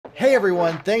Hey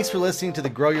everyone, thanks for listening to the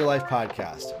Grow Your Life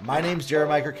podcast. My name's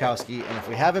Jeremiah Krakowski, and if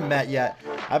we haven't met yet,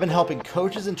 I've been helping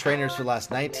coaches and trainers for the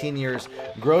last 19 years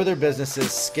grow their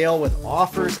businesses, scale with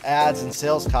offers, ads, and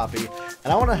sales copy.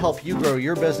 And I want to help you grow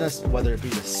your business, whether it be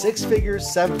to 6 figures,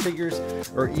 7 figures,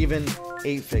 or even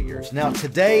 8 figures. Now,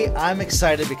 today I'm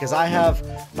excited because I have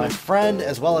my friend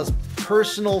as well as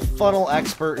personal funnel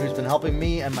expert who's been helping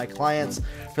me and my clients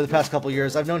for the past couple of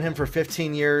years. I've known him for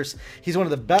 15 years. He's one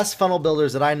of the best funnel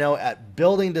builders that I know at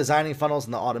building, designing funnels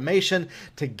and the automation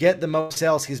to get the most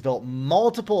sales. He's built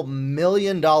multiple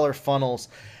 $1-million funnels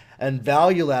and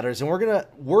value ladders. And we're going to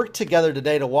work together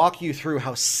today to walk you through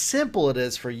how simple it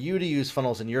is for you to use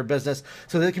funnels in your business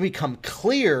so that it can become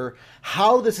clear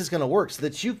how this is going to work so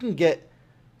that you can get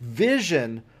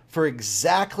vision for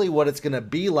exactly what it's going to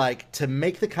be like to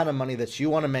make the kind of money that you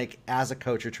want to make as a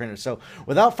coach or trainer. So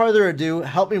without further ado,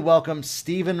 help me welcome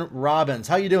Stephen Robbins.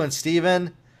 How you doing,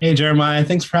 Stephen? Hey, Jeremiah.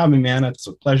 Thanks for having me, man. It's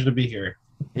a pleasure to be here.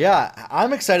 Yeah,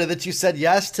 I'm excited that you said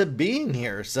yes to being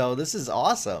here. So this is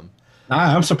awesome.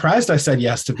 I'm surprised I said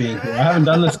yes to being here. I haven't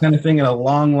done this kind of thing in a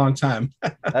long, long time.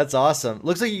 That's awesome.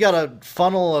 Looks like you got a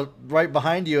funnel right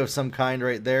behind you of some kind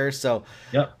right there. So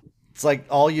Yep. it's like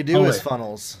all you do is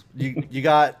funnels. You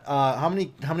got how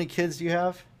many kids do you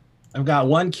have? I've got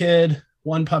 1 kid,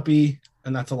 1 puppy,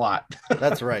 and that's a lot.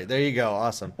 That's right. There you go.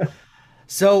 Awesome.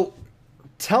 So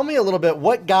tell me a little bit,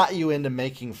 what got you into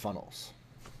making funnels?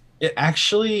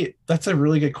 That's a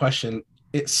really good question.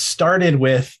 It started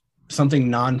with something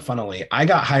non-funnely. I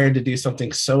got hired to do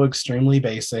something so extremely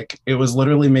basic. It was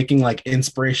literally making like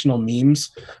inspirational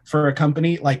memes for a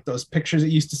company, like those pictures that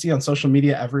you used to see on social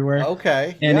media everywhere.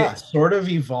 Okay. And yeah. It sort of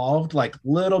evolved like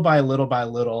little by little by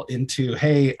little into,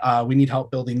 hey, we need help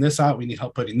building this out. We need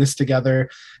help putting this together.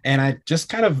 And I just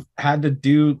kind of had to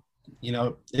do,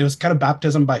 it was kind of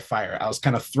baptism by fire. I was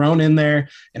kind of thrown in there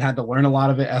and had to learn a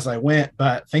lot of it as I went.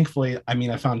 But thankfully,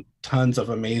 I found tons of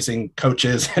amazing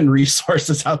coaches and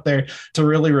resources out there to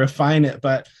really refine it.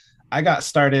 But I got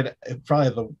started probably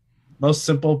the most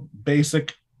simple,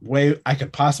 basic way I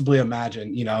could possibly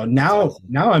imagine. Now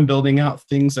I'm building out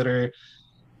things that are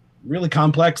really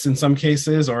complex in some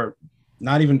cases, or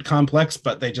not even complex,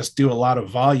 but they just do a lot of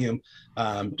volume.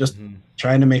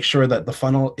 Trying to make sure that the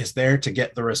funnel is there to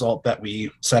get the result that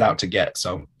we set out to get.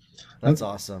 So that's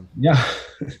awesome. Yeah.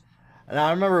 And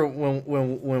I remember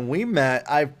when we met,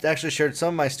 I actually shared some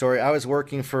of my story. I was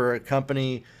working for a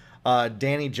company,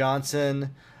 Danny Johnson,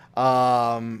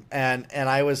 and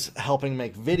I was helping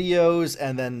make videos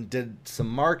and then did some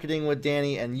marketing with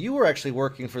Danny. And you were actually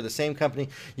working for the same company.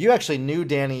 You actually knew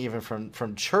Danny even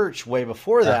from church way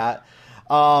before that.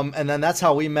 And then that's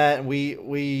how we met, and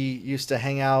we used to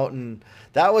hang out, and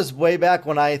that was way back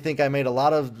when I think I made a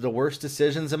lot of the worst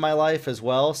decisions in my life as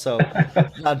well. So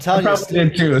I'm telling you,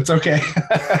 did too. It's okay.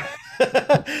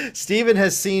 Stephen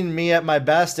has seen me at my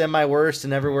best and my worst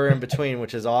and everywhere in between,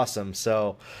 which is awesome.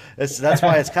 So that's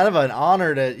why it's kind of an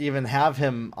honor to even have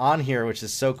him on here, which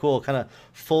is so cool, kind of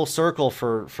full circle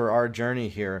for our journey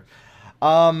here.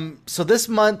 So this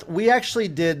month we actually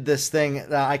did this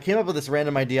thing. I came up with this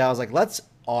random idea. I was like, let's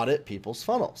audit people's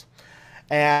funnels.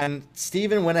 And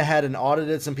Stephen went ahead and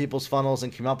audited some people's funnels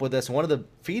and came up with this. And one of the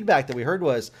feedback that we heard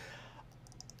was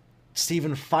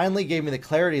Stephen finally gave me the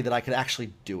clarity that I could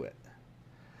actually do it,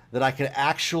 that I could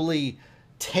actually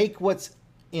take what's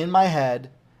in my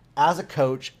head as a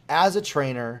coach, as a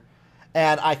trainer,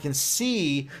 and I can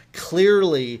see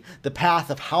clearly the path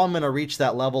of how I'm going to reach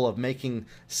that level of making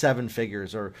 7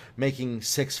 figures or making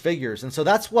 6 figures. And so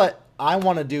that's what I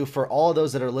want to do for all of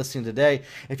those that are listening today.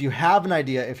 If you have an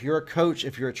idea, if you're a coach,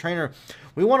 if you're a trainer,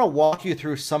 we want to walk you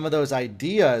through some of those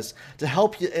ideas to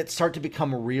help you it start to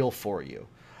become real for you.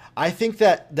 I think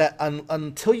that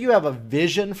until you have a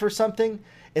vision for something,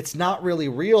 it's not really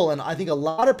real. And I think a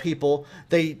lot of people,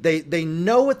 they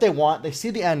know what they want. They see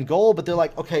the end goal, but they're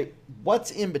like, okay,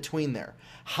 what's in between there?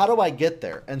 How do I get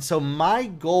there? And so my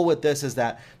goal with this is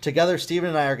that together, Stephen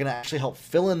and I are going to actually help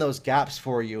fill in those gaps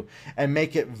for you and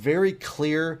make it very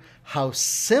clear how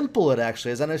simple it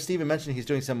actually is. I know Stephen mentioned he's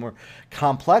doing some more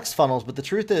complex funnels, but the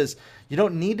truth is you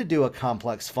don't need to do a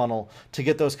complex funnel to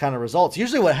get those kind of results.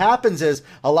 Usually what happens is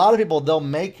a lot of people, they'll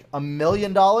make $1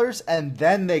 million and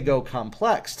then they go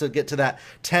complex to get to that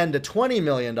 $10 to $20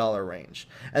 million range.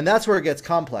 And that's where it gets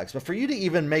complex. But for you to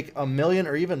even make $1 million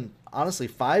or even honestly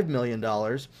 $5 million,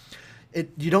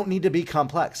 you don't need to be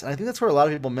complex. And I think that's where a lot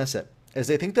of people miss it, is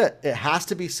they think that it has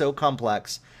to be so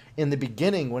complex in the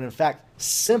beginning when in fact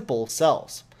simple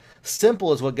sells.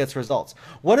 Simple is what gets results.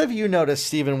 What have you noticed,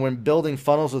 Stephen, when building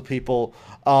funnels with people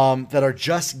that are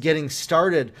just getting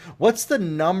started? What's the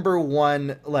number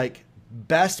one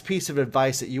best piece of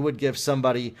advice that you would give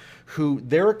somebody who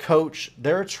they're a coach,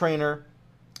 they're a trainer,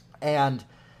 and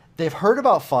they've heard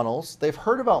about funnels, they've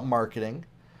heard about marketing,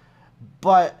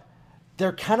 but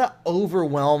they're kind of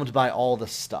overwhelmed by all the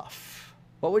stuff.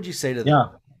 What would you say to them?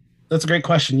 Yeah. That's a great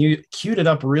question. You queued it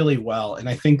up really well. And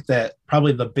I think that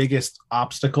probably the biggest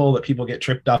obstacle that people get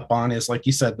tripped up on is, like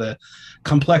you said, the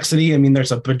complexity. I mean,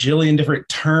 there's a bajillion different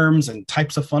terms and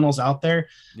types of funnels out there.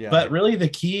 Yeah. But really the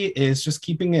key is just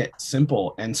keeping it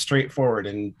simple and straightforward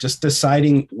and just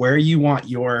deciding where you want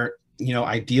your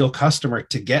ideal customer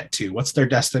to get to, what's their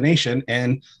destination,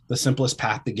 and the simplest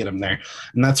path to get them there.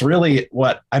 And that's really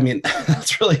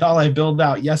that's really all I build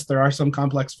out. Yes, there are some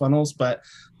complex funnels, but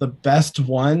the best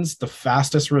ones, the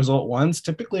fastest result ones,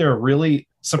 typically are really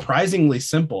surprisingly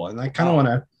simple. And I kind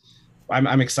of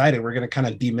I'm excited. We're going to kind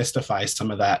of demystify some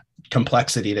of that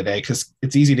complexity today, because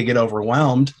it's easy to get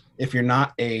overwhelmed if you're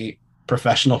not a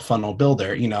professional funnel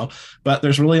builder, but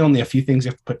there's really only a few things you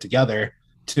have to put together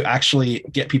to actually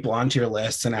get people onto your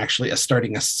lists and actually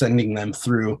starting ascending them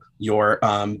through your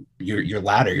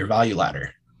ladder, your value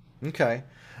ladder. Okay.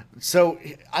 So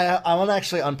I want to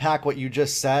actually unpack what you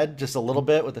just said just a little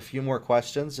bit with a few more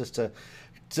questions, just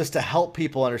to help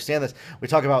people understand this. We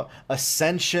talk about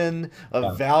ascension,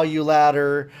 a value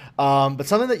ladder, but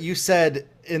something that you said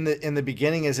in the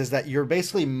beginning is that you're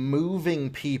basically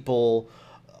moving people,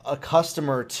 a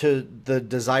customer, to the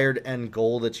desired end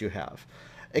goal that you have.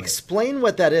 Explain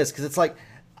what that is, because it's like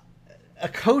a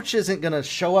coach isn't going to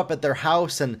show up at their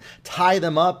house and tie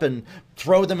them up and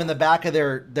throw them in the back of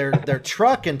their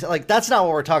truck, and like that's not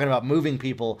what we're talking about. Moving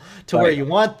people to where you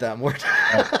want them.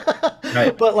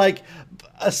 Right. But like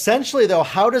essentially, though,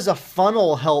 how does a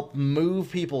funnel help move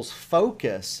people's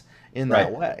focus in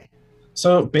that way?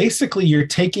 So basically, you're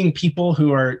taking people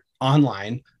who are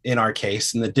online, in our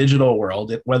case, in the digital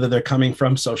world, whether they're coming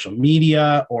from social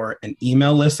media or an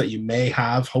email list that you may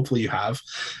have, hopefully you have,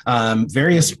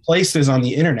 various places on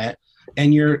the internet,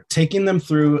 and you're taking them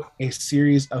through a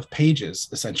series of pages,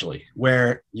 essentially,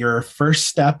 where your first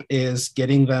step is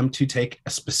getting them to take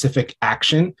a specific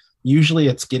action. Usually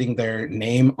it's getting their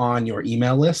name on your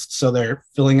email list. So they're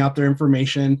filling out their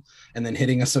information and then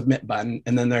hitting a submit button.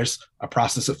 And then there's a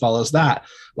process that follows that,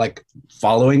 like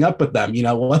following up with them,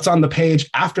 what's on the page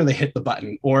after they hit the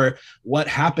button, or what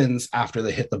happens after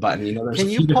they hit the button. There's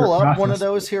Can you pull up one of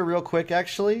those here real quick,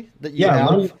 actually, that you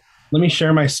have? Let me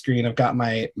share my screen. I've got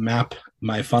my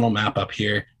funnel map up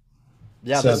here.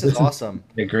 Yeah, so this is awesome.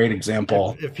 A great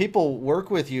example. If people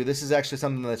work with you, this is actually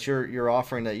something that you're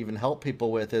offering to even help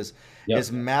people with is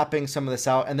mapping some of this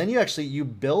out, and then you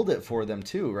build it for them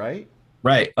too, right?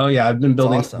 Right. Oh yeah, I've been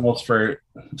building funnels for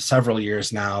several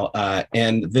years now,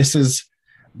 and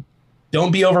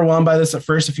don't be overwhelmed by this at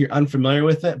first if you're unfamiliar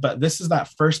with it, but this is that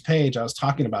first page I was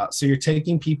talking about. So you're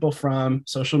taking people from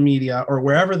social media or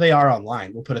wherever they are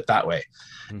online, we'll put it that way,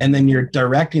 and then you're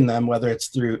directing them, whether it's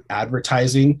through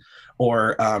advertising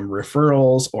or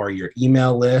referrals or your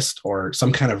email list or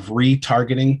some kind of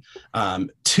retargeting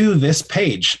to this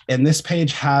page. And this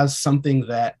page has something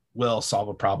that will solve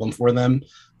a problem for them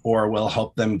or will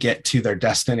help them get to their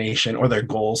destination or their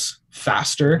goals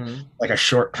faster, like a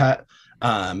shortcut.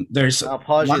 I'll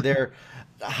pause you there.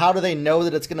 How do they know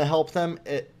that it's going to help them?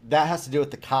 That has to do with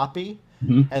the copy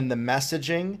and the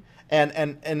messaging.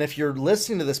 And if you're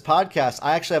listening to this podcast,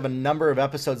 I actually have a number of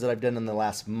episodes that I've done in the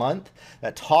last month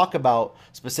that talk about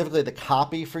specifically the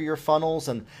copy for your funnels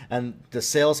and the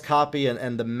sales copy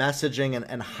and the messaging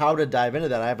and how to dive into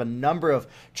that. I have a number of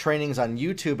trainings on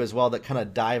YouTube as well that kind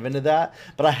of dive into that,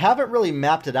 but I haven't really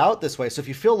mapped it out this way. So if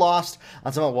you feel lost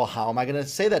on some, well, how am I going to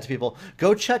say that to people?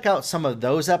 Go check out some of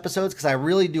those episodes, because I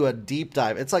really do a deep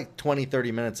dive. It's like 20,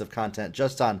 30 minutes of content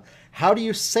just on how do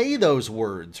you say those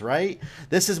words, right?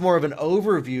 This is more of an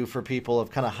overview for people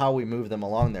of kind of how we move them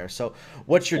along there. So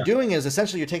what you're doing is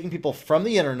essentially you're taking people from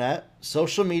the internet,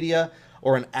 social media,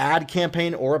 or an ad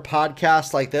campaign or a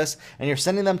podcast like this, and you're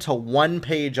sending them to one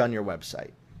page on your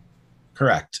website.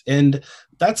 Correct. And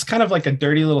that's kind of like a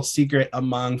dirty little secret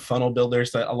among funnel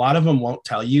builders that a lot of them won't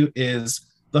tell you is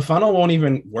the funnel won't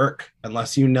even work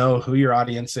unless you know who your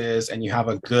audience is and you have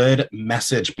a good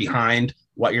message behind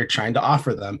what you're trying to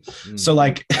offer them. So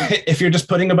like if you're just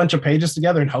putting a bunch of pages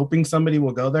together and hoping somebody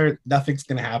will go there, nothing's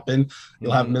going to happen.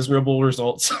 You'll have miserable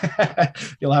results.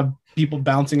 You'll have people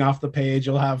bouncing off the page.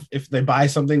 You'll have, if they buy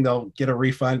something, they'll get a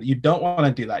refund. You don't want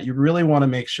to do that. You really want to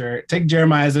make sure, take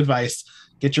Jeremiah's advice,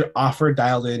 get your offer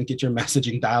dialed in, get your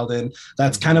messaging dialed in.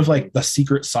 That's kind of like the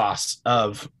secret sauce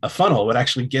of a funnel. What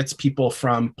actually gets people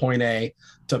from point A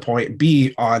to point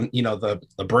B on,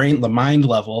 the brain, the mind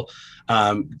level,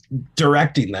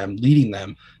 directing them, leading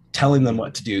them telling them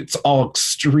what to do. It's all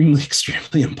extremely,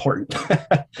 extremely important.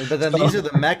 But then these are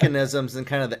the mechanisms and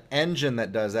kind of the engine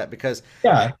that does that, because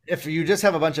Yeah, if you just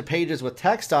have a bunch of pages with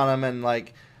text on them and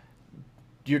like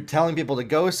you're telling people to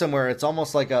go somewhere, it's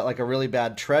almost like a really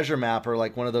bad treasure map, or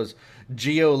like one of those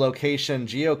geolocation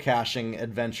geocaching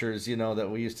adventures, you know, that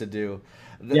we used to do.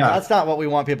 yeah. That's not what we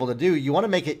want people to do. You want to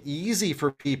make it easy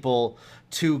for people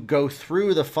to go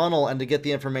through the funnel and to get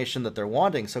the information that they're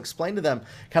wanting. So explain to them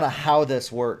kind of how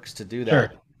this works to do that.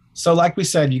 Sure. So like we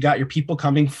said, you got your people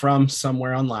coming from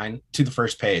somewhere online to the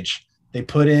first page. They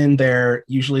put in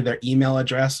usually their email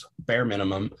address, bare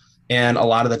minimum, and a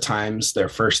lot of the times their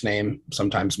first name,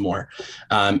 sometimes more.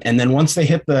 And then once they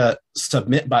hit the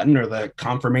submit button or the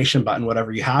confirmation button,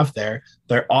 whatever you have there,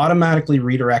 they're automatically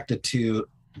redirected to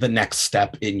the next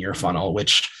step in your funnel,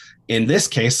 which in this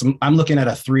case, I'm looking at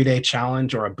a 3-day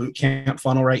challenge or a boot camp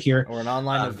funnel right here. Or an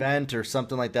online event or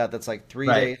something like that. That's like 3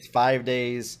 Right. days, 5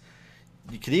 days.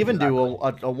 You could even do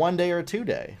a 1 day or a 2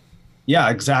 day. Yeah,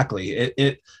 exactly.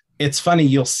 It's funny.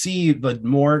 You'll see the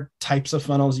more types of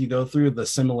funnels you go through, the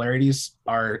similarities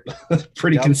are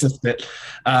pretty consistent.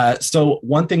 So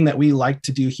one thing that we like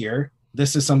to do here,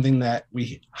 this is something that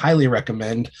we highly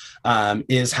recommend,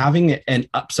 is having an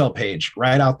upsell page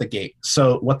right out the gate.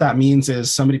 So what that means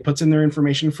is somebody puts in their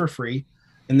information for free,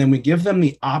 and then we give them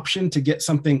the option to get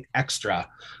something extra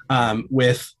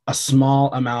with a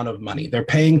small amount of money. They're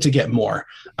paying to get more.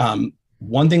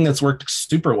 One thing that's worked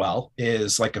super well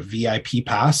is like a VIP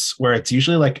pass, where it's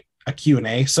usually like a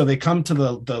Q&A. So they come to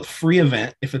the free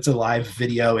event if it's a live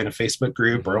video in a Facebook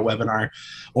group or a webinar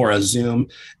or a Zoom.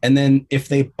 And then if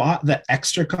they bought the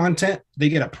extra content, they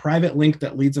get a private link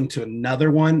that leads them to another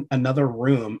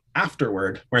room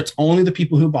afterward, where it's only the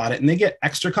people who bought it, and they get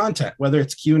extra content, whether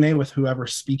it's Q&A with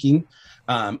whoever's speaking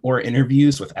or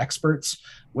interviews with experts,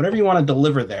 whatever you want to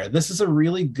deliver there. This is a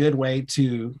really good way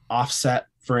to offset,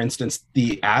 for instance,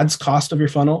 the ads cost of your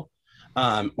funnel.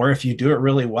 Or if you do it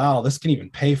really well, this can even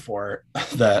pay for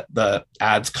the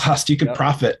ads cost. You can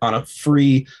profit on a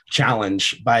free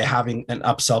challenge by having an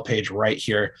upsell page right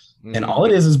here. Mm-hmm. And all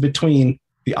it is between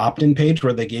the opt-in page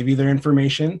where they gave you their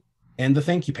information and the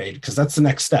thank you page, because that's the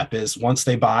next step. Is once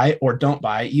they buy or don't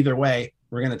buy, either way,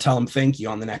 we're going to tell them thank you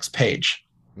on the next page.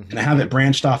 Mm-hmm. And I have it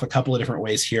branched off a couple of different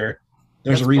ways here.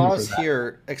 Let's pause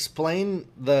here. Explain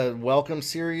the welcome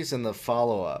series and the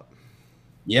follow-up.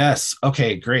 Yes.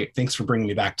 Okay, great. Thanks for bringing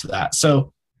me back to that.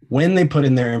 So when they put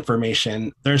in their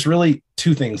information, there's really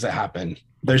two things that happen.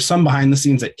 There's some behind the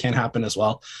scenes that can happen as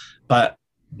well, but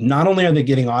not only are they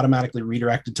getting automatically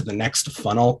redirected to the next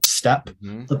funnel step,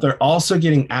 but they're also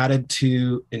getting added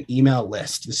to an email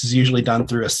list. This is usually done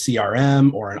through a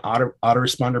CRM or an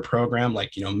autoresponder program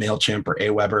like, MailChimp or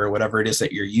Aweber or whatever it is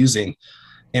that you're using.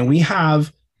 And we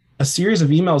have a series of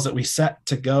emails that we set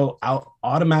to go out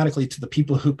automatically to the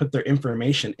people who put their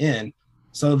information in,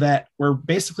 so that we're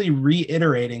basically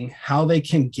reiterating how they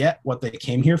can get what they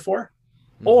came here for,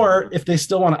 or if they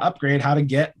still want to upgrade, how to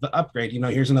get the upgrade.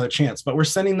 Here's another chance. But we're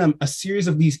sending them a series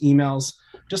of these emails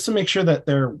just to make sure that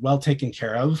they're well taken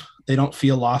care of. They don't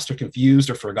feel lost or confused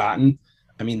or forgotten.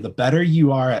 I mean, the better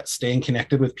you are at staying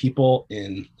connected with people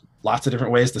in lots of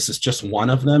different ways, this is just one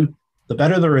of them, the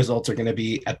better the results are going to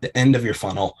be at the end of your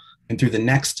funnel and through the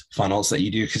next funnels that you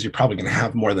do, because you're probably going to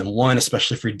have more than one,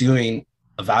 especially if you're doing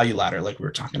a value ladder like we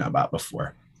were talking about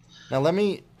before. Now, let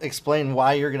me explain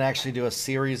why you're going to actually do a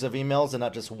series of emails and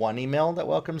not just one email that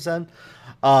welcomes in.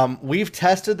 We've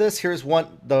tested this. Here's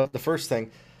the first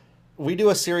thing. We do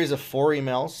a series of 4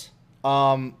 emails.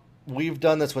 We've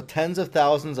done this with tens of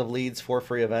thousands of leads for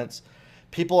free events.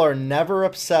 People are never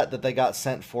upset that they got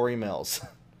sent 4 emails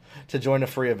to join a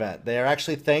free event. They are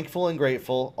actually thankful and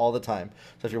grateful all the time.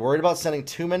 So if you're worried about sending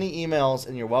too many emails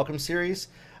in your welcome series,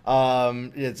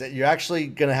 you're actually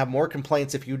going to have more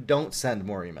complaints if you don't send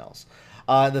more emails.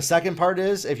 The second part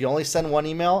is, if you only send 1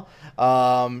 email,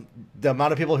 the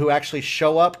amount of people who actually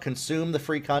show up, consume the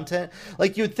free content,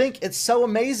 like you'd think it's so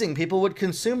amazing people would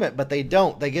consume it, but they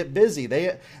don't. They get busy.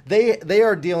 They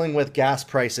are dealing with gas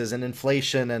prices and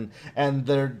inflation and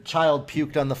their child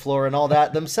puked on the floor and all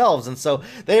that themselves. And so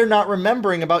they're not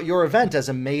remembering about your event, as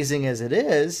amazing as it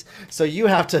is. So you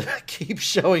have to keep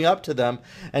showing up to them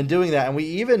and doing that. And we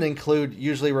even include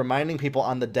usually reminding people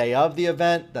on the day of the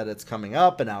event that it's coming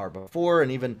up an hour before,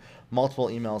 and even multiple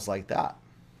emails like that.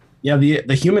 Yeah,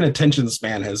 the human attention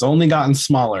span has only gotten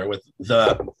smaller with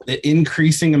the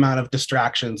increasing amount of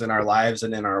distractions in our lives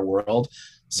and in our world.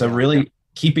 So really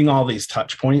keeping all these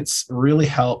touch points really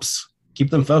helps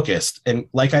keep them focused. And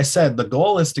like I said, the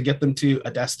goal is to get them to a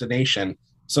destination.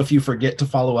 So if you forget to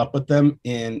follow up with them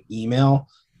in email,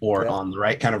 or Yep. on the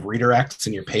right kind of redirects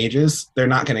in your pages, they're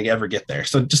not going to ever get there.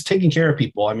 So just taking care of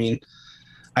people. I mean,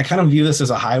 I kind of view this as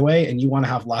a highway, and you want to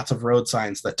have lots of road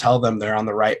signs that tell them they're on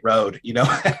the right road, you know,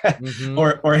 Mm-hmm.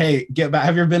 or hey, get back.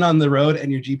 Have you ever been on the road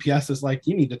and your GPS is like,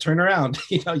 you need to turn around,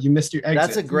 you know, you missed your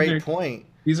That's a exit. great point.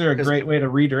 These are a Because great way to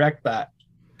redirect that.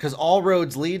 because all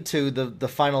roads lead to the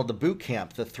boot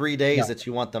camp, the 3 days Yeah, that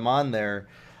you want them on there,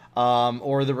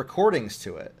 or the recordings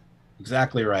to it.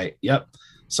 exactly right. Yep.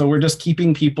 So we're just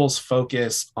keeping people's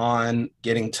focus on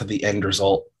getting to the end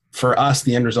result. For us,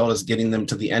 the end result is getting them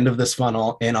to the end of this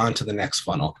funnel and on to the next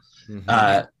funnel.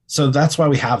 Mm-hmm. So that's why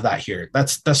we have that here.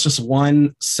 That's just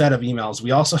one set of emails.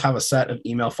 We also have a set of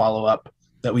email follow-up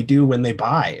that we do when they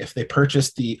buy. If they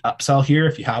purchase the upsell here,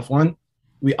 if you have one,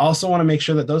 we also want to make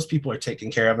sure that those people are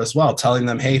taken care of as well, telling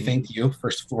them, hey, thank you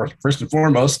first and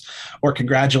foremost, or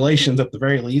congratulations at the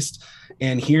very least.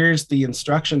 And here's the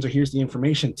instructions, or here's the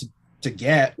information to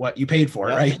get what you paid for,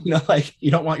 Yep. right? You know, like you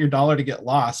don't want your dollar to get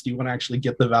lost. You want to actually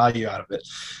get the value out of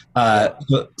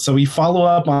it. So we follow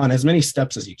up on as many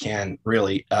steps as you can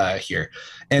really here.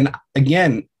 And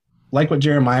again, like what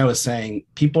Jeremiah was saying,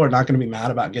 people are not going to be mad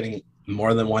about getting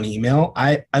more than one email.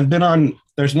 I've been on,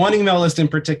 there's one email list in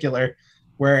particular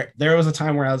where there was a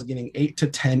time where I was getting 8 to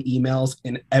 10 emails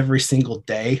in every single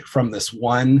day from this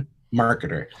one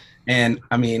marketer. And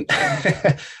I mean,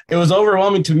 it was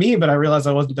overwhelming to me, but I realized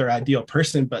I wasn't their ideal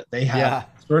person, but they have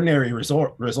extraordinary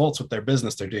results with their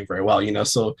business. They're doing very well, you know?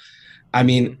 So, I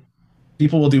mean,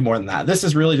 people will do more than that. This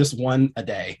is really just one a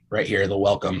day right here. The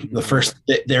welcome, the first,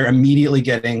 they're immediately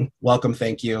getting welcome.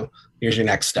 Thank you. Here's your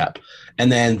next step.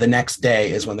 And then the next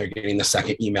day is when they're getting the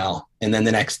second email. And then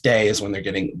the next day is when they're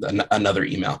getting another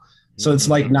email. So it's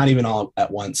like not even all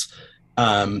at once.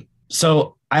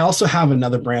 So I also have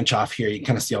another branch off here. You can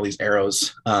kind of see all these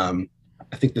arrows. I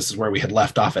think this is where we had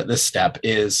left off at this step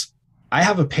is I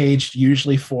have a page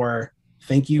usually for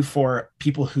thank you for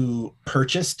people who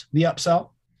purchased the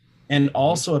upsell, and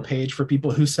also a page for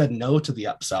people who said no to the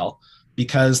upsell,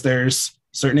 because there's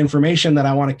certain information that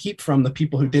I want to keep from the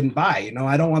people who didn't buy. You know,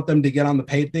 I don't want them to get on the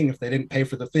paid thing if they didn't pay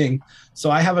for the thing.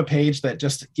 So I have a page that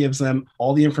just gives them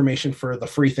all the information for the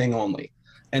free thing only.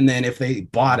 And then if they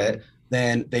bought it,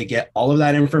 then they get all of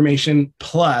that information.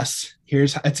 Plus,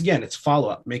 it's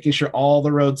follow-up, making sure all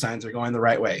the road signs are going the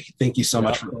right way. Thank you so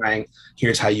much for buying.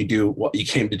 Here's how you do what you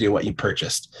came to do, what you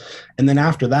purchased. And then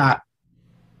after that,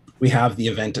 we have the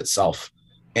event itself.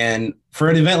 And for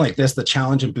an event like this, the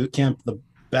challenge and boot camp, the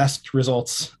best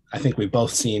results I think we've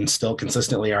both seen still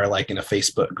consistently are like in a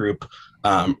Facebook group.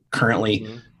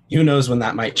 Currently, who knows when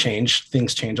that might change.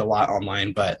 Things change a lot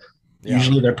online, but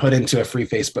usually they're put into a free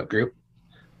Facebook group,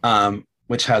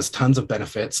 which has tons of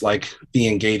benefits like the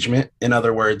engagement. In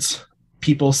other words,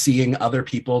 people seeing other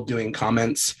people doing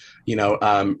comments, you know,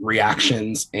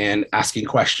 reactions and asking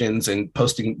questions and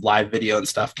posting live video and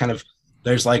stuff. Kind of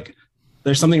there's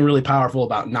something really powerful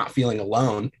about not feeling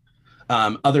alone.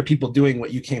 Other people doing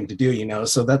what you came to do, you know,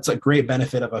 so that's a great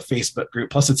benefit of a Facebook group.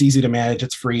 Plus it's easy to manage,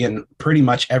 it's free, and pretty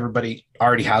much everybody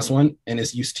already has one and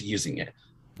is used to using it.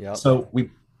 So we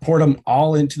poured them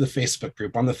all into the Facebook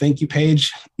group. On the thank you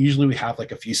page, usually we have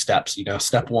like a few steps, you know.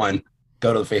 Step 1,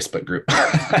 go to the Facebook group.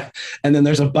 And then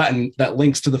there's a button that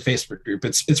links to the Facebook group.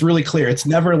 It's really clear. It's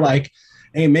never like,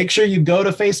 hey, make sure you go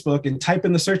to Facebook and type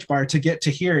in the search bar to get to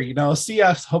here, you know, see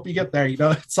us, hope you get there. You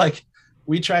know, it's like,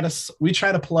 we try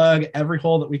to plug every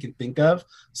hole that we can think of.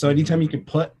 So anytime you can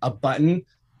put a button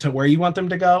to where you want them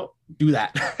to go, do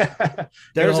that.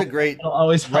 There's a great,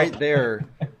 always right there,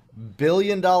 $1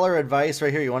 billion advice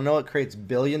right here. You want to know what creates $1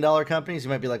 billion companies? You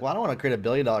might be like, well, I don't want to create $1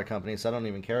 billion company, so I don't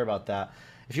even care about that.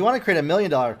 If you want to create $1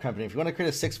 million company, if you want to create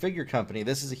a 6-figure company,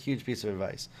 this is a huge piece of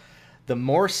advice. The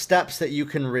more steps that you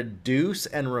can reduce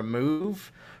and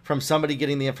remove from somebody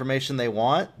getting the information they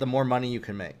want, the more money you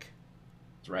can make.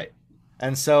 That's right.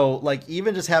 And so, like,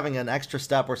 even just having an extra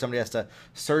step where somebody has to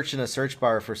search in a search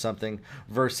bar for something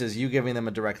versus you giving them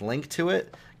a direct link to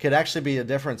it could actually be a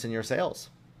difference in your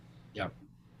sales. Yeah,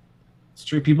 it's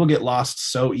true. People get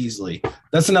lost so easily.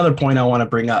 That's another point I want to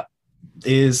bring up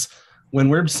is when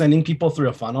we're sending people through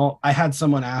a funnel. I had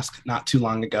someone ask not too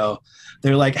long ago,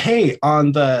 they're like, hey,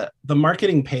 on the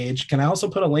marketing page, can I also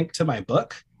put a link to my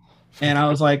book? And I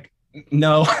was like,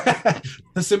 no.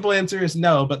 The simple answer is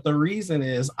no. But the reason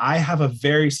is I have a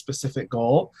very specific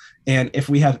goal. And if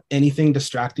we have anything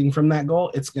distracting from that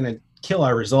goal, it's going to kill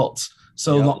our results.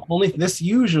 So this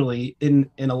usually in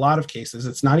a lot of cases,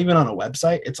 it's not even on a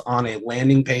website. It's on a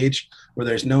landing page where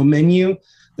there's no menu.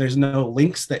 There's no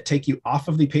links that take you off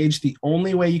of the page. The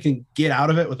only way you can get out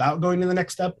of it without going to the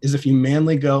next step is if you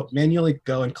manually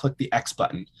go and click the X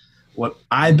button. What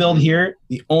I build here,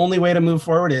 the only way to move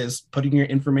forward is putting your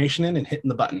information in and hitting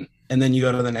the button. And then you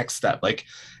go to the next step. Like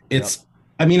Yep. it's,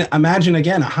 I mean, imagine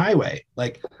again a highway.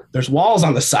 Like there's walls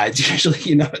on the sides usually,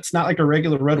 it's not like a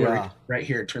regular road where Yeah. right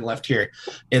here, turn left here.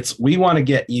 It's we want to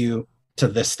get you to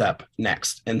this step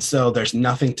next. And so there's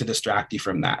nothing to distract you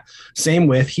from that. Same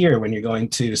with here when you're going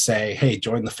to say, hey,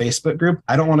 join the Facebook group.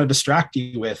 I don't want to distract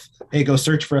you with, hey, go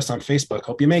search for us on Facebook.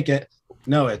 Hope you make it.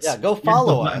 No, it's Yeah. Go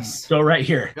follow us. go right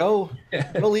here. Go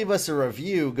leave us a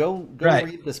review. Go Right.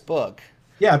 read this book.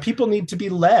 Yeah, people need to be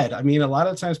led. I mean, a lot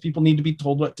of times people need to be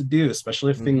told what to do,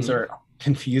 especially if things are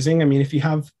confusing. I mean, if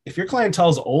your clientele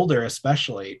is older,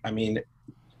 especially, I mean,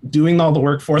 doing all the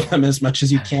work for them as much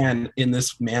as you can in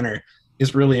this manner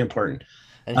is really important.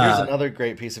 And here's another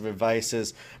great piece of advice: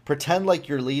 is pretend like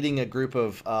you're leading a group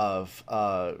of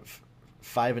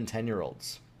 5 and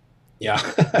 10-year-olds. Yeah.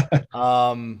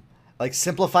 Like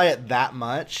simplify it that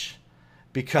much,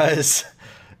 because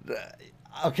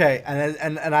okay,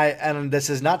 and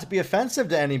this is not to be offensive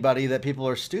to anybody that people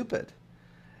are stupid.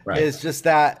 Right. It's just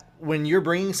that when you're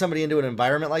bringing somebody into an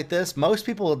environment like this, most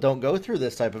people don't go through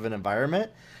this type of an environment.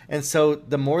 And so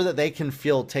the more that they can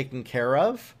feel taken care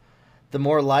of, the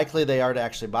more likely they are to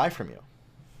actually buy from you.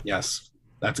 Yes,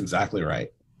 that's exactly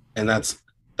right. And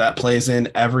that plays in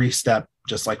every step,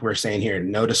 just like we're saying here.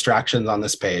 No distractions on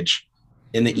this page.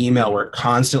 In the email, we're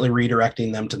constantly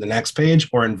redirecting them to the next page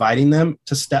or inviting them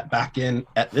to step back in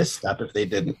at this step if they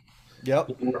didn't.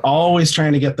 Yep. We're always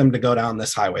trying to get them to go down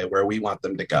this highway where we want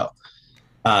them to go.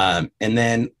 And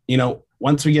then,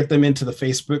 once we get them into the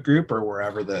Facebook group or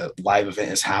wherever the live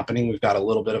event is happening, we've got a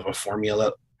little bit of a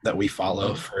formula that we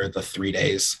follow for the 3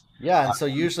 days. Yeah. And so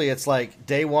usually it's like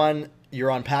day one,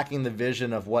 you're unpacking the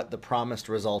vision of what the promised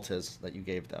result is that you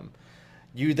gave them.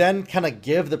 You then kind of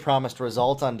give the promised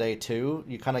result on day two.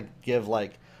 You kind of give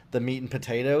like the meat and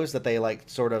potatoes that they like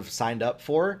sort of signed up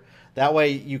for. That way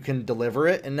you can deliver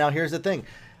it. And now here's the thing.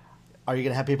 Are you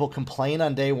going to have people complain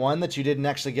on day one that you didn't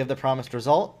actually give the promised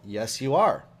result? Yes, you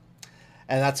are.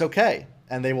 And that's okay.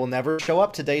 And they will never show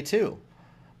up to day two.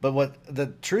 But what the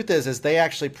truth is they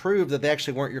actually proved that they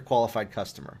actually weren't your qualified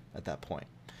customer at that point.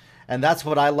 And that's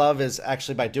what I love is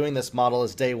actually by doing this model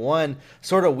is day one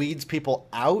sort of weeds people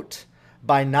out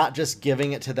by not just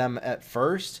giving it to them at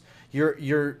first.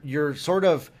 You're sort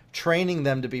of training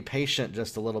them to be patient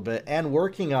just a little bit and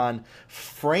working on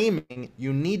framing.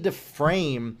 You need to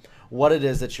frame what it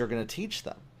is that you're going to teach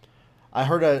them. I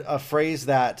heard a phrase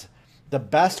that the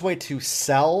best way to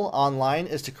sell online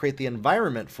is to create the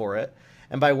environment for it.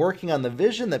 And by working on the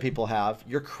vision that people have,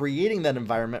 you're creating that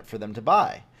environment for them to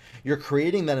buy. You're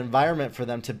creating that environment for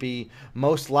them to be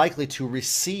most likely to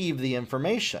receive the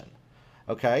information.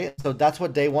 Okay, so that's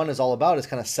what day one is all about, is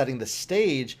kind of setting the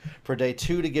stage for day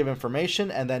two to give information.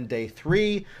 And then day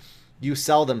three, you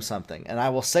sell them something. And I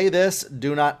will say this,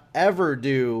 do not ever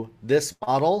do this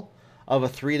model of a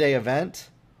 3-day event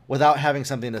without having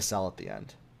something to sell at the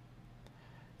end.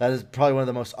 That is probably one of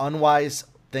the most unwise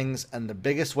things and the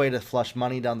biggest way to flush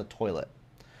money down the toilet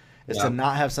is to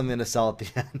not have something to sell at the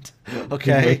end.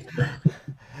 Okay.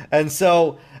 And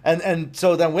so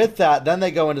then with that, then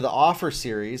they go into the offer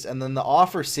series, and then the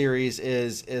offer series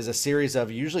is a series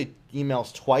of usually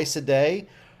emails twice a day,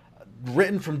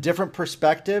 written from different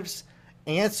perspectives,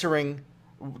 answering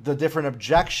the different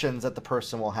objections that the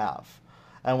person will have.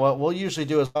 And what we'll usually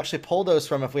do is we'll actually pull those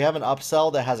from, if we have an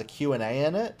upsell that has a Q&A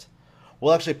in it,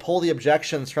 we'll actually pull the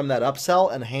objections from that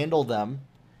upsell and handle them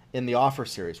in the offer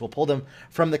series. We'll pull them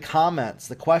from the comments,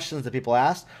 the questions that people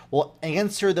asked. We'll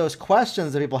answer those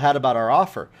questions that people had about our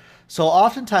offer. So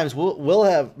oftentimes we'll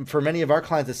have, for many of our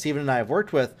clients that Stephen and I have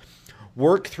worked with,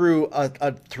 work through a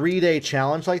 3-day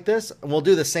challenge like this. And we'll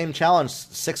do the same challenge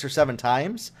 6 or 7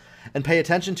 times and pay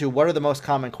attention to what are the most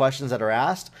common questions that are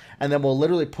asked. And then we'll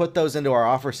literally put those into our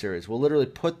offer series. We'll literally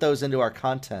put those into our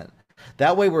content.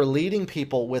 That way we're leading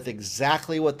people with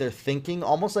exactly what they're thinking,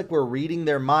 almost like we're reading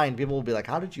their mind. People will be like,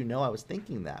 how did you know I was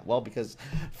thinking that? Well, because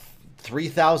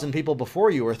 3,000 people before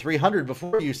you or 300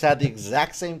 before you had the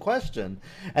exact same question.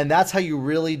 And that's how you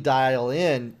really dial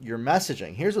in your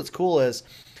messaging. Here's what's cool is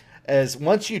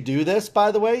once you do this,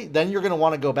 by the way, then you're going to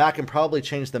want to go back and probably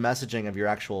change the messaging of your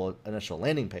actual initial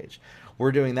landing page.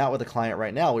 We're doing that with a client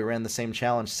right now. We ran the same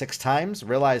challenge 6 times,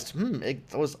 realized, it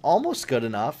was almost good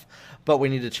enough, but we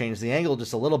need to change the angle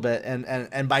just a little bit.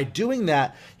 And by doing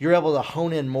that, you're able to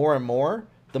hone in more and more.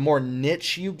 The more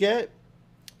niche you get,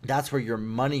 that's where your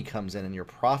money comes in and your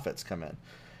profits come in.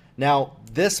 Now,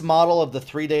 this model of the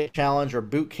 3-day challenge or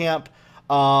boot camp,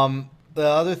 the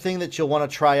other thing that you'll want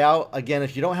to try out, again,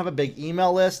 if you don't have a big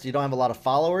email list, you don't have a lot of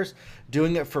followers,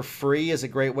 doing it for free is a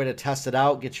great way to test it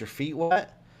out, get your feet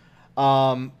wet.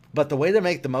 But the way to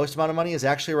make the most amount of money is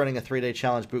actually running a 3-day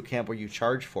challenge boot camp where you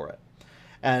charge for it.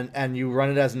 And you run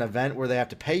it as an event where they have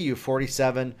to pay you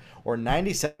 $47 or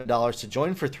 $97 to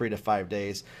join for 3 to 5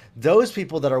 days. Those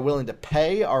people that are willing to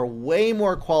pay are way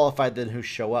more qualified than who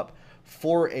show up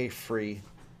for a free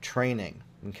training.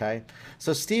 Okay.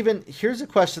 So Stephen, here's a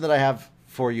question that I have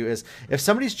for you is, if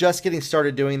somebody's just getting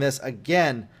started doing this,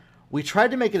 again, we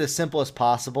tried to make it as simple as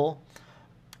possible.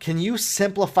 Can you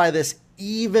simplify this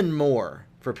even more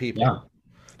for people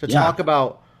to talk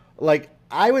about, like,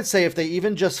 I would say if they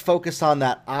even just focus on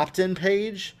that opt-in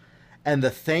page and the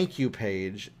thank you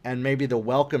page and maybe the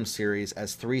welcome series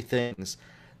as 3 things,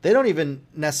 they don't even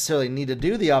necessarily need to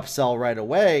do the upsell right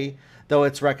away, though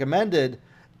it's recommended.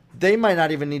 They might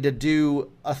not even need to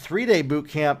do a 3-day boot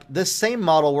camp. This same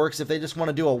model works if they just want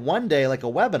to do a 1-day, like a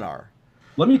webinar.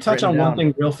 Let me touch on one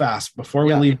thing real fast before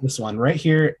we leave this one right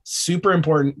here. Super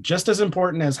important, just as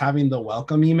important as having the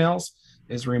welcome emails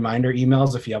is reminder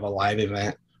emails. If you have a live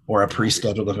event or a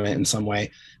pre-scheduled event in some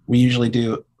way, we usually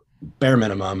do bare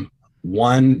minimum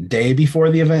 1 day before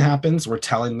the event happens. We're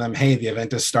telling them, hey, the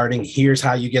event is starting. Here's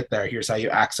how you get there. Here's how you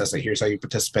access it. Here's how you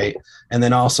participate. And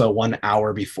then also 1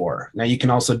 hour before. Now you can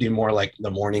also do more like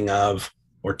the morning of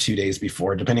or 2 days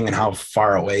before, depending on how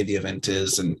far away the event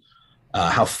is and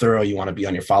how thorough you want to be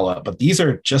on your follow-up. But these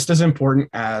are just as important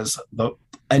as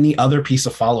any other piece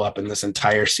of follow-up in this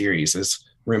entire series, is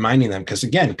reminding them. Because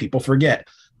again, people forget.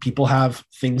 People have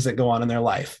things that go on in their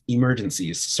life,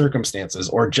 emergencies, circumstances,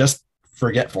 or just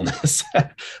forgetfulness.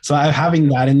 So having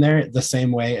that in there the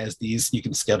same way as these, you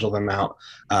can schedule them out,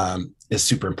 is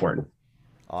super important.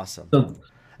 Awesome. So,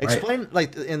 explain,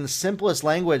 like, in the simplest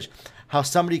language, how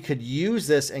somebody could use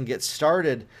this and get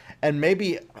started and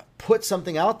maybe put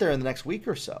something out there in the next week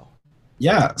or so.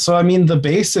 Yeah. So, I mean, the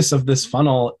basis of this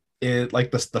funnel is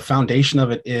like this, the foundation of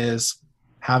it is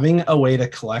having a way to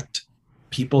collect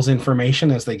people's information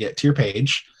as they get to your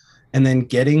page, and then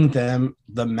getting them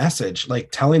the message, like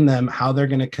telling them how they're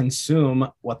going to consume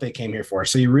what they came here for.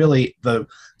 So you really, the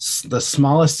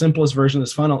smallest, simplest version of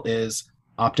this funnel is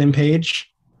opt-in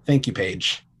page, thank you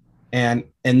page. And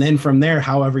then from there,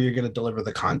 however you're going to deliver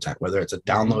the content, whether it's a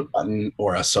download button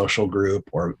or a social group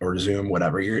or Zoom,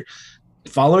 whatever, you're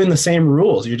following the same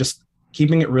rules. You're just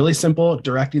keeping it really simple,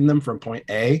 directing them from point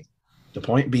A to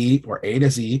point B or A to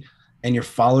Z. And you're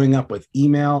following up with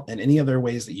email and any other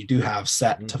ways that you do have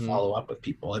set to follow up with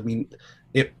people. I mean,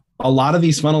 a lot of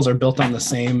these funnels are built on the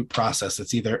same process.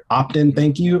 It's either opt-in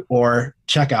thank you or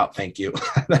checkout thank you.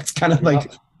 That's kind of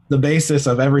like the basis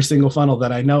of every single funnel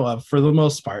that I know of for the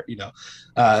most part.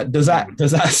 Does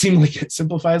that seem like it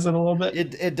simplifies it a little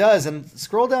bit? It does. And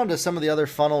scroll down to some of the other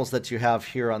funnels that you have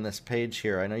here on this page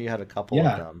here. I know you had a couple of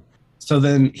them. So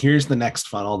then here's the next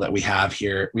funnel that we have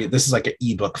here. This is like an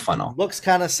ebook funnel. Looks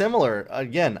kind of similar.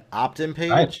 Again, opt-in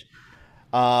page,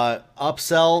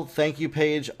 upsell, thank you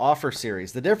page, offer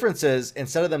series. The difference is,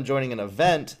 instead of them joining an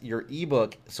event, your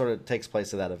ebook sort of takes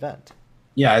place at that event.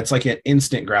 Yeah, it's like an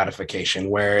instant gratification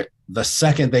where the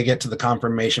second they get to the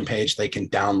confirmation page, they can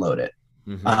download it.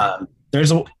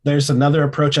 There's another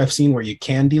approach I've seen where you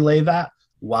can delay that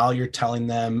while you're telling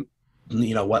them,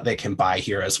 what they can buy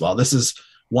here as well. This is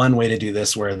one way to do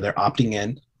this, where they're opting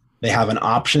in. They have an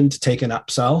option to take an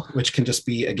upsell, which can just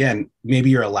be, again, maybe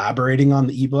you're elaborating on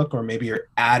the ebook, or maybe you're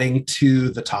adding to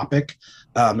the topic.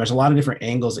 There's a lot of different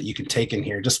angles that you can take in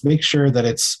here. Just make sure that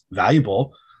it's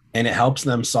valuable and it helps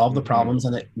them solve the problems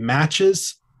and it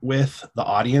matches with the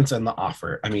audience and the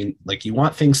offer. I mean, like, you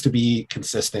want things to be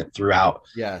consistent throughout.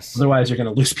 Yes. Otherwise, you're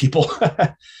going to lose people.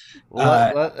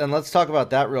 And let's talk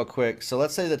about that real quick. So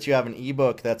let's say that you have an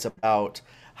ebook that's about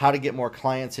how to get more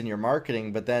clients in your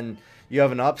marketing, but then you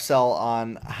have an upsell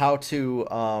on how to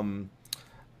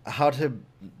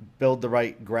build the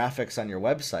right graphics on your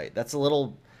website. That's a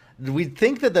little, we'd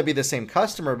think that that'd be the same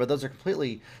customer, but those are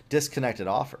completely disconnected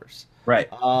offers. Right.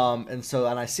 And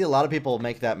I see a lot of people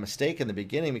make that mistake in the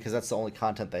beginning because that's the only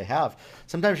content they have.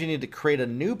 Sometimes you need to create a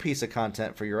new piece of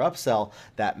content for your upsell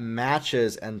that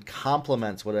matches and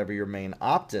complements whatever your main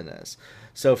opt-in is.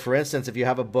 So for instance, if you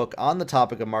have a book on the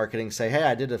topic of marketing, say, hey,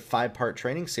 I did a 5-part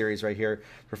training series right here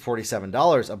for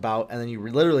 $47 about, and then you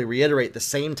literally reiterate the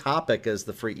same topic as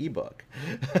the free ebook.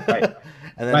 Right.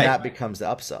 And then that becomes the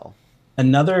upsell.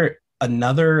 Another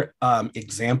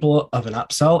example of an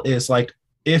upsell is like,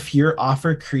 if your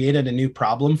offer created a new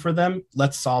problem for them,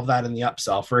 let's solve that in the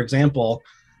upsell. For example,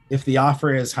 if the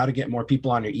offer is how to get more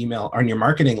people on your email, on your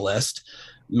marketing list,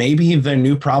 maybe the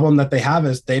new problem that they have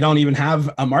is they don't even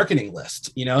have a marketing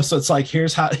list, So it's like,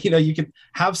 here's how, you can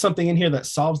have something in here that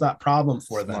solves that problem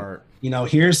for them.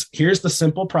 Here's the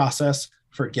simple process.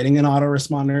 for getting an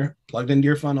autoresponder plugged into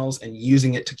your funnels and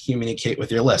using it to communicate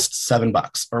with your list,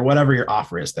 $7 or whatever your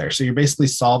offer is there. So you're basically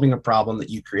solving a problem that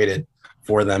you created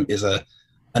for them is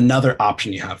another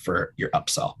option you have for your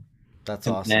upsell. That's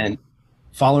awesome. And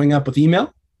following up with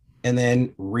email and then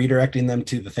redirecting them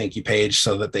to the thank you page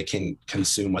so that they can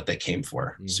consume what they came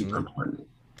for. Super important.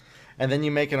 And then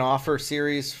you make an offer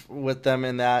series with them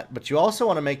in that, but you also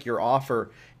want to make your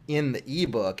offer in the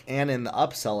ebook and in the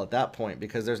upsell at that point,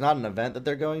 because there's not an event that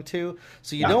they're going to.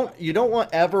 So you don't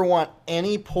ever want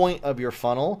any point of your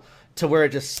funnel to where it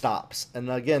just stops. And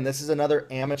again, this is another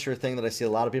amateur thing that I see a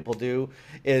lot of people do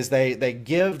is they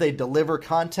deliver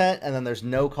content and then there's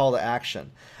no call to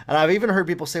action. And I've even heard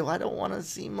people say, well, I don't want to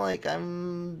seem like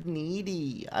I'm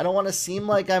needy. I don't want to seem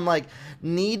like I'm like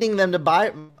needing them to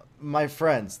buy. My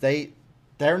friends,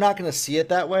 they're not going to see it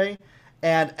that way.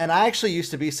 And I actually used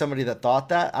to be somebody that thought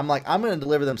that. I'm like, I'm going to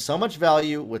deliver them so much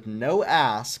value with no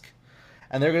ask,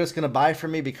 and they're just going to buy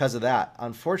from me because of that.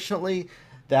 Unfortunately,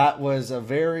 that is a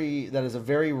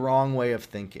very wrong way of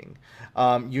thinking.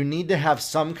 You need to have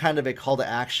some kind of a call to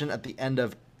action at the end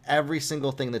of every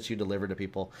single thing that you deliver to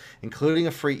people, including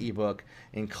a free ebook,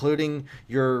 including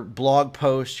your blog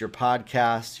post, your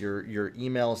podcast, your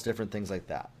emails, different things like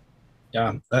that.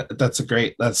 Yeah,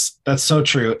 that's so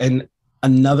true. And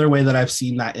another way that I've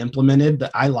seen that implemented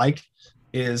that I like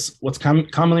is what's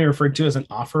commonly referred to as an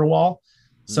offer wall.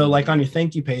 So like on your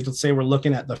thank you page, let's say we're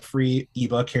looking at the free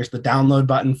ebook. Here's the download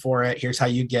button for it. Here's how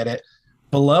you get it.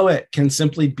 Below it can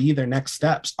simply be their next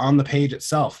steps on the page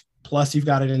itself. Plus you've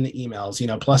got it in the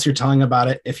emails, plus you're telling about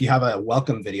it. If you have a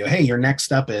welcome video, hey, your next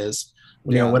step is,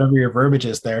 whatever your verbiage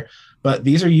is there. But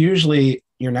these are usually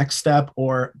your next step,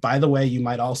 or by the way, you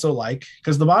might also like,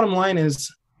 because the bottom line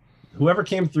is whoever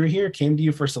came through here came to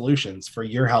you for solutions, for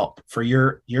your help, for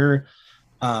your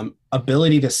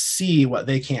ability to see what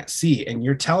they can't see. And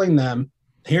you're telling them,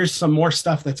 here's some more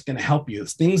stuff that's going to help you.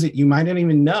 It's things that you might not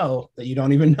even know that you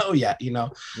don't even know yet,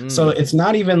 So it's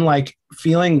not even like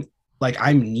feeling like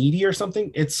I'm needy or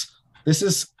something. This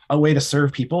is a way to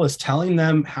serve people, is telling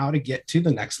them how to get to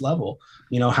the next level,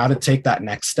 how to take that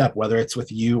next step, whether it's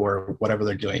with you or whatever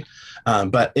they're doing.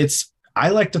 But I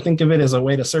like to think of it as a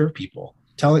way to serve people.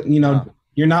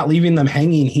 You're not leaving them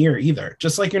hanging here either.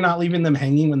 Just like you're not leaving them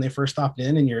hanging when they first stopped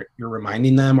in and you're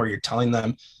reminding them or you're telling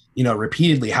them,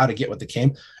 repeatedly how to get what they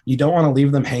came. You don't want to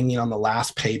leave them hanging on the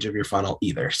last page of your funnel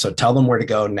either. So tell them where to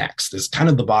go next is kind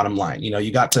of the bottom line.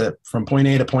 You got to from point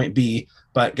A to point B,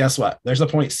 but guess what? There's a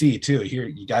point C too. Here,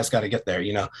 you guys got to get there,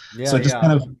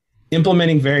 kind of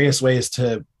implementing various ways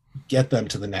to get them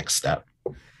to the next step.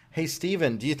 Hey,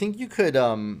 Steven, do you think you could,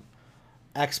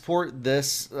 export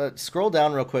this, scroll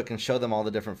down real quick and show them all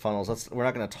the different funnels. We're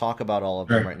not going to talk about all of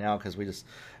them right now because we just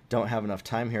don't have enough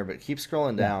time here, but keep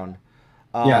scrolling down.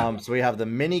 So we have the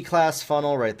mini class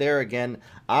funnel right there. Again,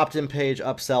 opt-in page,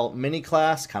 upsell, mini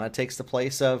class kind of takes the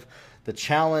place of the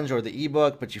challenge or the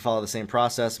ebook, but you follow the same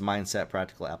process, mindset,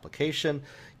 practical application.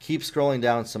 Keep scrolling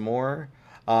down some more.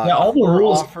 All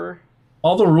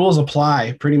the rules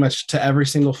apply pretty much to every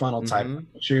single funnel type. Make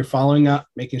sure you're following up,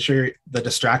 making sure the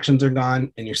distractions are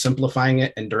gone, and you're simplifying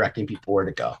it and directing people where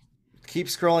to go. Keep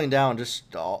scrolling down,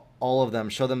 just all of them.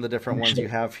 Show them the different ones you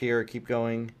have here. Keep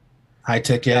going. High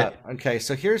ticket. Okay,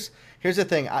 so here's the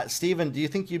thing. Steven, do you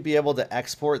think you'd be able to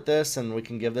export this and we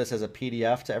can give this as a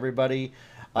PDF to everybody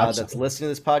that's listening to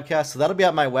this podcast? So that'll be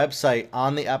at my website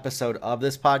on the episode of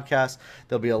this podcast.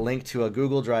 There'll be a link to a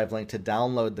Google Drive link to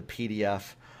download the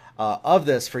PDF of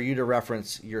this for you to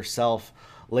reference yourself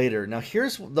later. Now,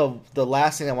 here's the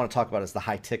last thing I want to talk about is the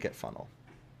high ticket funnel.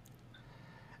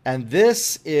 And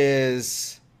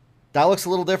that looks a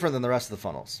little different than the rest of the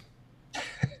funnels.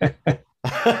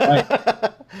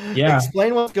 Yeah.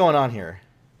 Explain what's going on here.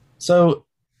 So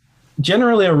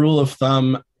generally a rule of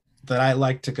thumb that I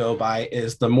like to go by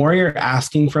is the more you're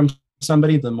asking from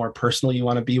somebody, the more personal you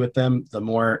want to be with them, the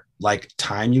more like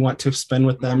time you want to spend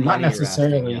with them. Not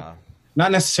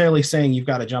necessarily saying you've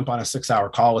got to jump on a 6-hour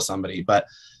call with somebody, but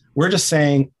we're just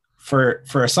saying for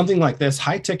something like this,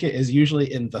 high ticket is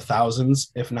usually in the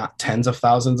thousands, if not tens of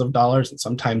thousands of dollars, and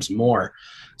sometimes more.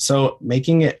 So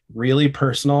making it really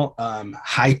personal,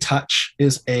 high touch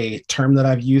is a term that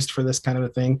I've used for this kind of a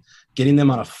thing. Getting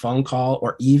them on a phone call,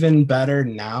 or even better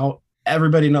now,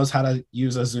 everybody knows how to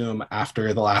use a Zoom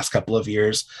after the last couple of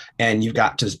years, and you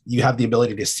have the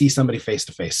ability to see somebody face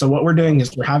to face. So what we're doing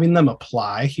is we're having them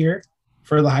apply here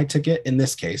for the high ticket. In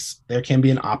this case, there can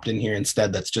be an opt-in here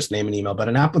instead. That's just name and email, but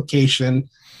an application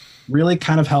really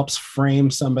kind of helps frame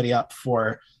somebody up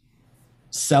for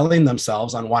selling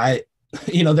themselves on why,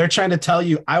 they're trying to tell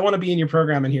you, I want to be in your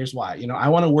program and here's why, I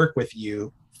want to work with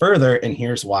you further and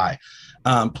here's why.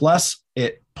 Plus,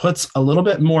 it puts a little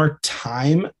bit more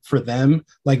time for them.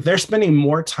 Like they're spending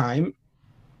more time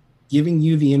giving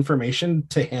you the information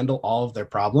to handle all of their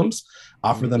problems,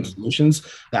 offer them solutions.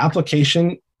 The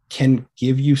application can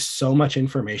give you so much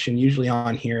information. Usually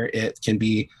on here, it can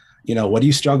be, what do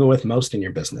you struggle with most in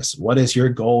your business? What is your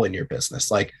goal in your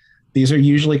business? Like these are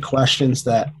usually questions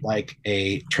that like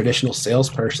a traditional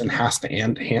salesperson has to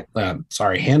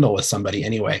handle with somebody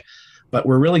anyway. But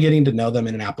we're really getting to know them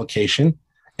in an application.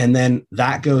 And then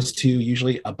that goes to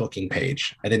usually a booking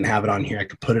page. I didn't have it on here. I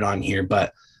could put it on here,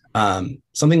 but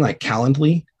something like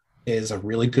Calendly is a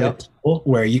really good tool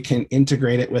where you can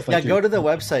integrate it with go to the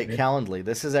website Calendly.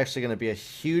 This is actually going to be a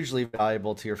hugely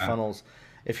valuable to your funnels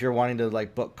if you're wanting to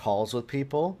like book calls with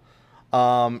people.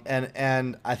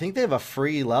 And I think they have a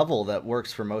free level that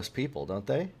works for most people, don't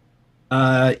they?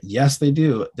 Yes, they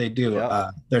do. They do.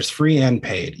 Yep. There's free and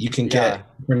paid. You can get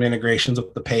different integrations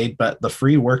with the paid, but the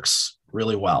free works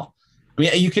really well. I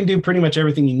mean, you can do pretty much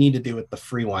everything you need to do with the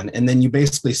free one, and then you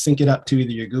basically sync it up to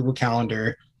either your Google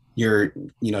Calendar, your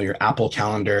Apple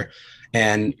Calendar,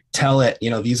 and tell it,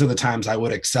 these are the times I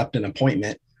would accept an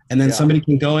appointment, and then somebody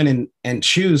can go in and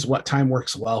choose what time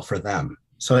works well for them.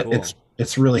 So cool.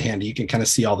 It's really handy. You can kind of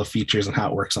see all the features and how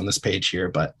it works on this page here,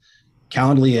 but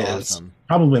Calendly is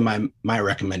probably my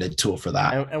recommended tool for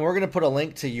that. And we're going to put a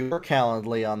link to your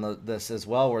Calendly on this as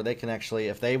well, where they can actually,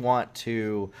 if they want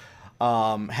to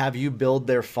have you build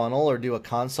their funnel or do a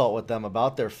consult with them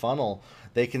about their funnel,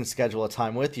 they can schedule a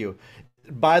time with you.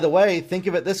 By the way, think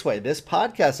of it this way. This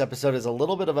podcast episode is a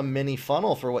little bit of a mini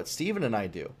funnel for what Steven and I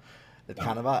do. It's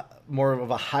kind of more of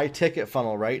a high ticket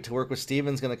funnel, right? To work with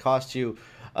Steven's going to cost you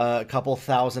a couple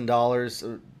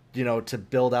 $1,000s, to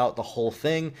build out the whole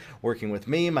thing. Working with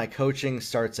me, my coaching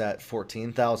starts at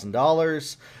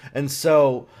 $14,000. And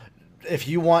so if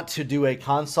you want to do a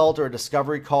consult or a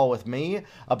discovery call with me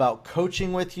about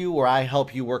coaching with you, where I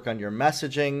help you work on your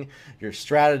messaging, your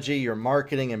strategy, your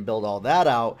marketing, and build all that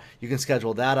out, you can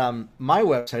schedule that on my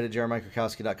website at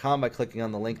jeremykrakowski.com by clicking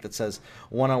on the link that says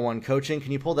one-on-one coaching.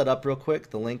 Can you pull that up real quick,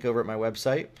 the link over at my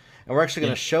website? And we're actually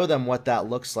going to show them what that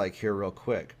looks like here real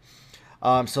quick.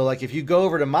 So like if you go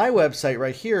over to my website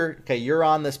right here, okay, you're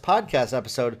on this podcast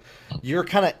episode, you're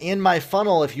kind of in my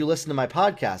funnel if you listen to my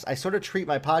podcast. I sort of treat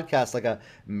my podcast like a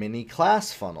mini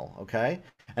class funnel, okay?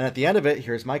 And at the end of it,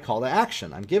 here's my call to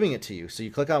action. I'm giving it to you. So you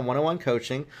click on one-on-one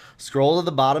coaching, scroll to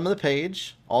the bottom of the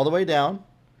page, all the way down,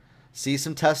 see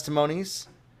some testimonies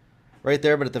right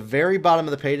there, but at the very bottom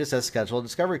of the page it says schedule a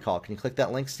discovery call. Can you click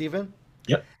that link, Steven?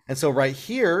 Yep. And so right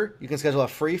here, you can schedule a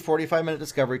free 45-minute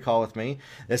discovery call with me.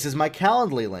 This is my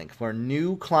Calendly link where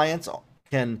new clients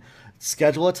can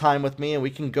schedule a time with me and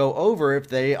we can go over if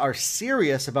they are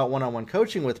serious about one-on-one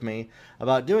coaching with me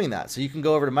about doing that. So you can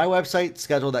go over to my website,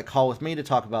 schedule that call with me to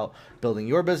talk about building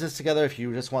your business together. If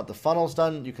you just want the funnels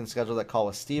done, you can schedule that call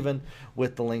with Steven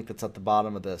with the link that's at the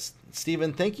bottom of this.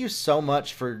 Steven, thank you so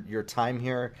much for your time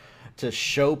here to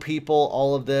show people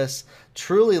all of this.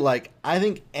 Truly, like, I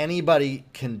think anybody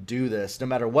can do this, no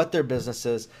matter what their business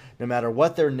is, no matter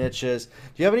what their niche is. Do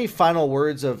you have any final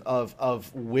words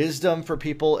of wisdom for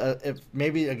people? If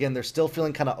maybe, again, they're still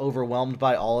feeling kind of overwhelmed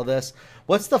by all of this,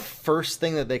 what's the first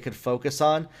thing that they could focus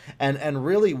on? And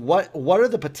really, what are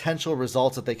the potential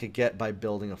results that they could get by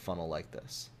building a funnel like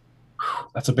this?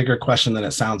 That's a bigger question than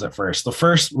it sounds at first. The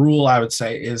first rule I would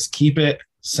say is keep it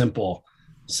simple.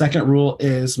 Second rule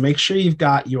is make sure you've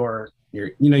got your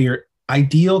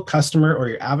ideal customer or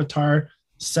your avatar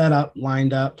set up,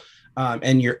 lined up,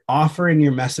 and your offer and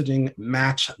your messaging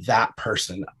match that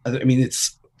person. I mean,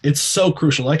 it's so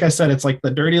crucial. Like I said, it's like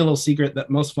the dirty little secret that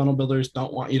most funnel builders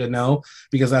don't want you to know,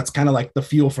 because that's kind of like the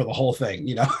fuel for the whole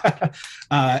thing,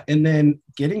 and then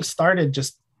getting started,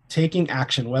 just taking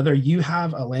action, whether you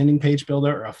have a landing page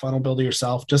builder or a funnel builder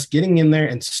yourself, just getting in there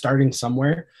and starting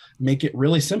somewhere. Make it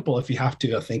really simple. If you have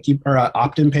to, a thank you or an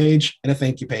opt-in page and a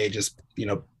thank you page is,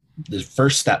 the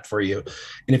first step for you.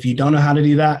 And if you don't know how to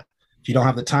do that, if you don't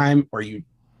have the time or you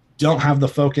don't have the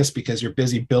focus because you're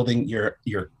busy building your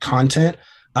content,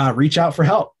 reach out for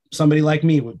help. Somebody like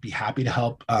me would be happy to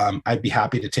help. I'd be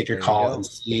happy to take your call and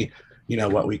see,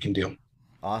 what we can do.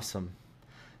 Awesome.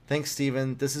 Thanks,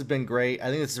 Steven. This has been great. I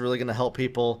think this is really going to help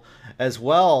people as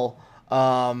well.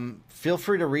 Feel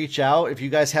free to reach out if you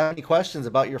guys have any questions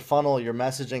about your funnel, your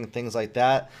messaging, things like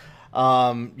that.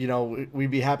 You know,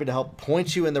 we'd be happy to help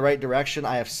point you in the right direction.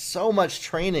 I have so much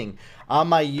training on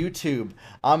my YouTube,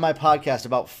 on my podcast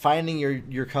about finding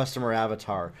your customer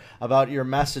avatar, about your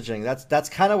messaging. That's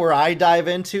kind of where I dive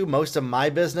into. Most of my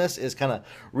business is kind of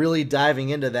really diving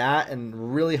into that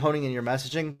and really honing in your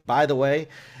messaging. By the way,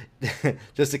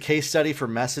 just a case study for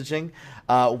messaging.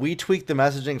 We tweaked the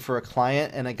messaging for a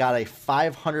client and it got a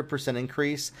 500%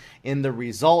 increase in the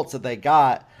results that they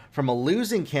got from a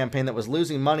losing campaign that was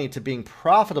losing money to being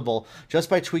profitable just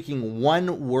by tweaking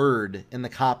one word in the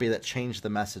copy that changed the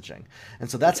messaging.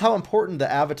 And so that's how important the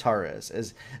avatar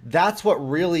is that's what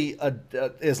really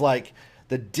is like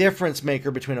the difference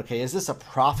maker between, okay, is this a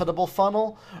profitable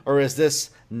funnel or is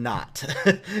this not?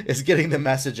 Is getting the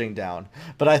messaging down.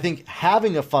 But I think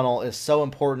having a funnel is so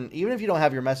important. Even if you don't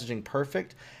have your messaging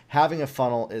perfect, having a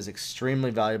funnel is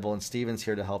extremely valuable, and Steven's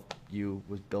here to help you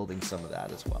with building some of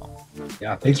that as well.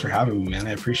 Yeah, thanks for having me, man.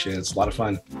 I appreciate it. It's a lot of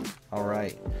fun. All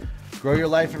right. Grow your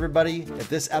life, everybody. If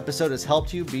this episode has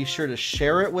helped you, be sure to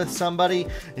share it with somebody.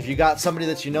 If you got somebody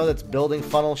that you know that's building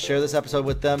funnels, share this episode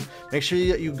with them. Make sure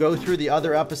you go through the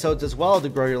other episodes as well of the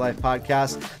Grow Your Life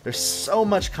podcast. There's so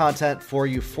much content for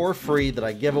you for free that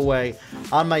I give away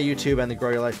on my YouTube and the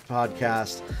Grow Your Life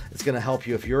podcast. It's going to help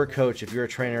you if you're a coach, if you're a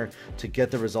trainer, to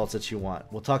get the results that you want.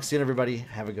 We'll talk soon, everybody.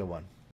 Have a good one.